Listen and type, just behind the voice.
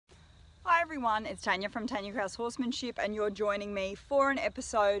everyone, it's Tanya from Tanya Kraus Horsemanship, and you're joining me for an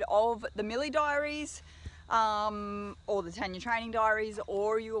episode of the Millie Diaries, or the Tanya Training Diaries,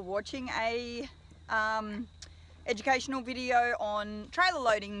 or you are watching a educational video on trailer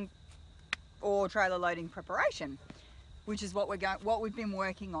loading or trailer loading preparation, which is what we've been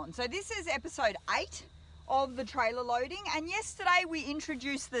working on. So this is episode 8 of the trailer loading, and yesterday we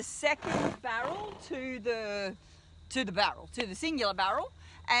introduced the second barrel to the singular barrel,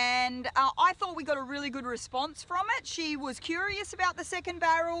 and I thought we got a really good response from it. She was curious about the second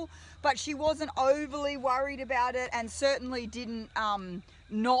barrel, but she wasn't overly worried about it, and certainly didn't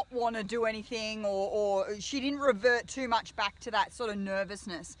not want to do anything, or she didn't revert too much back to that sort of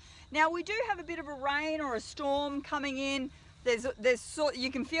nervousness. Now we do have a bit of a rain or a storm coming in.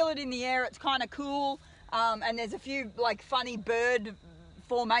 You can feel it in the air. It's kind of cool, and there's a few like funny bird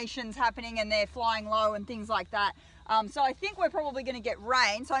formations happening, and they're flying low and things like that. So I think we're probably going to get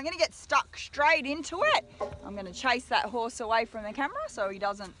rain, so I'm going to get stuck straight into it. I'm going to chase that horse away from the camera so he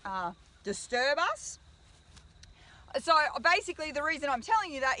doesn't disturb us. So basically the reason I'm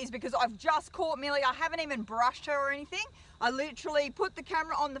telling you that is because I've just caught Millie. I haven't even brushed her or anything. I literally put the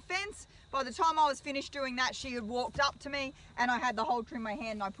camera on the fence. By the time I was finished doing that, she had walked up to me, and I had the halter in my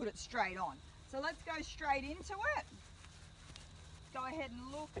hand and I put it straight on. So let's go straight into it. Go ahead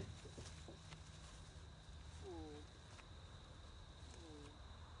and look.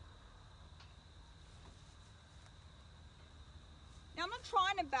 Now, I'm not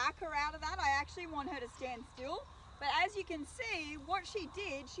trying to back her out of that. I actually want her to stand still. But as you can see, what she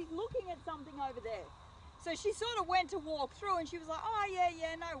did, she's looking at something over there. So she sort of went to walk through, and she was like, oh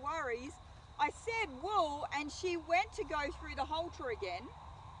yeah, no worries. I said wool, and she went to go through the halter again.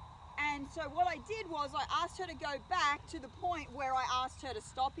 And so what I did was I asked her to go back to the point where I asked her to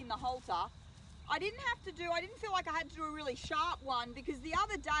stop in the halter. I didn't feel like I had to do a really sharp one, because the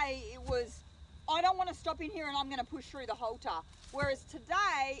other day it was, I don't want to stop in here and I'm going to push through the halter. Whereas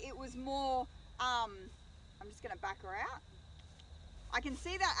today it was more, I'm just going to back her out. I can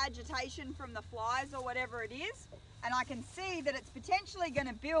see that agitation from the flies or whatever it is, and I can see that it's potentially going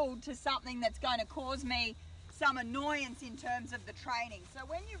to build to something that's going to cause me some annoyance in terms of the training. So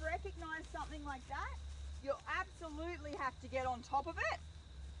when you recognize something like that, you'll absolutely have to get on top of it,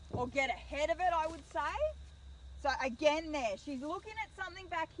 or get ahead of it, I would say. So again there, she's looking at something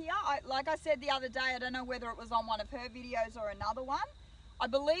back here. Like I said the other day, I don't know whether it was on one of her videos or another one. I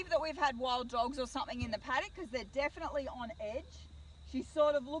believe that we've had wild dogs or something in the paddock, because they're definitely on edge. She's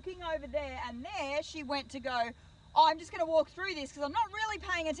sort of looking over there, and there she went to go, oh, I'm just going to walk through this because I'm not really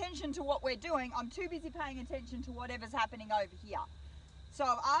paying attention to what we're doing. I'm too busy paying attention to whatever's happening over here. So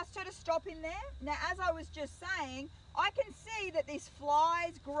I've asked her to stop in there. Now, as I was just saying, I can see that this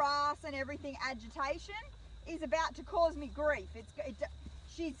flies, grass and everything agitation is about to cause me grief.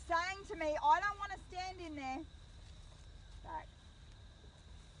 She's saying to me, I don't want to stand in there. Back.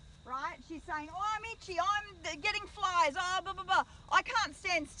 Right? She's saying, oh, I'm itchy, I'm getting flies, oh, blah, blah, blah. I can't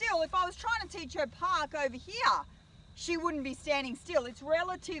stand still. If I was trying to teach her park over here, she wouldn't be standing still. It's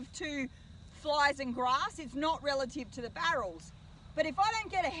relative to flies and grass. It's not relative to the barrels. But if I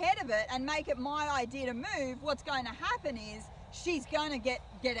don't get ahead of it and make it my idea to move, what's going to happen is she's going to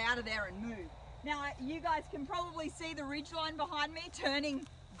get out of there and move. Now, you guys can probably see the ridgeline behind me turning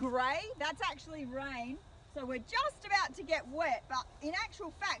grey. That's actually rain. So we're just about to get wet, but in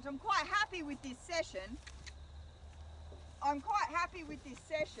actual fact, I'm quite happy with this session.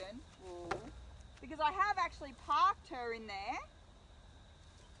 Because I have actually parked her in there,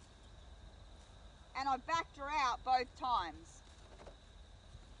 and I've backed her out both times.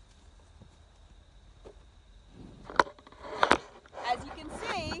 As you can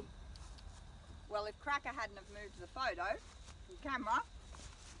see, well, if Cracker hadn't have moved the photo, the camera,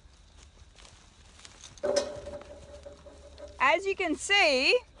 as you can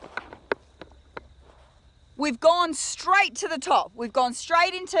see, we've gone straight to the top. We've gone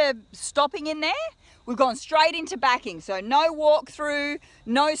straight into stopping in there. We've gone straight into backing. So no walk through,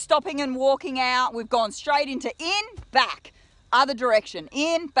 no stopping and walking out. We've gone straight into in, back, other direction,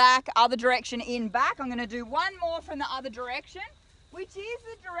 in, back, other direction, in, back. I'm going to do one more from the other direction, which is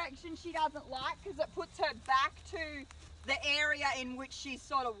the direction she doesn't like, because it puts her back to the area in which she's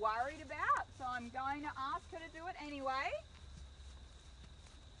sort of worried about. So I'm going to ask her to do it anyway.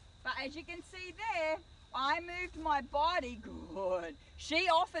 But as you can see there, I moved my body, good. She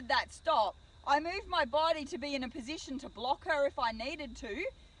offered that stop. I moved my body to be in a position to block her if I needed to,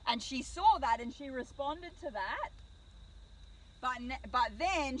 and she saw that and she responded to that. But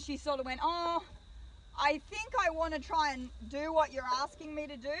then she sort of went, oh, I think I want to try and do what you're asking me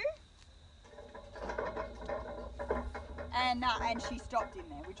to do. And she stopped in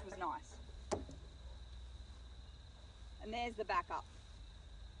there, which was nice. And there's the back up.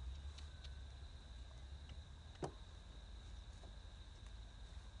 Good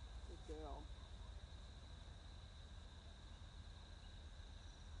girl.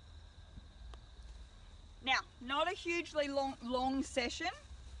 Now, not a hugely long session,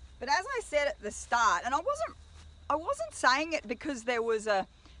 but as I said at the start, and I wasn't saying it because there's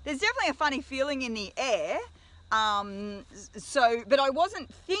definitely a funny feeling in the air. But I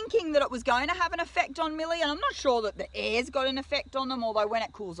wasn't thinking that it was going to have an effect on Millie, and I'm not sure that the air's got an effect on them, although when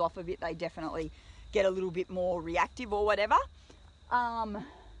it cools off a bit, they definitely get a little bit more reactive or whatever. But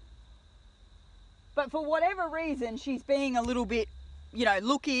for whatever reason, she's being a little bit, you know,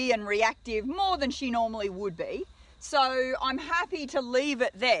 looky and reactive more than she normally would be. So I'm happy to leave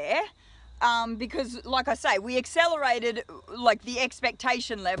it there. Because like I say, we accelerated like the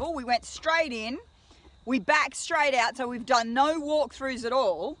expectation level. We went straight in, we backed straight out, so we've done no walkthroughs at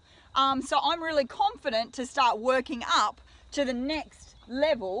all. So I'm really confident to start working up to the next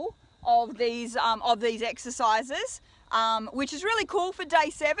level of these exercises, which is really cool for day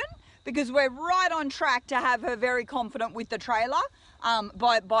 7, because we're right on track to have her very confident with the trailer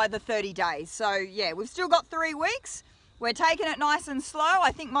by the 30 days. So yeah, we've still got 3 weeks. We're taking it nice and slow.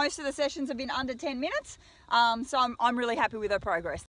 I think most of the sessions have been under 10 minutes. So I'm really happy with her progress.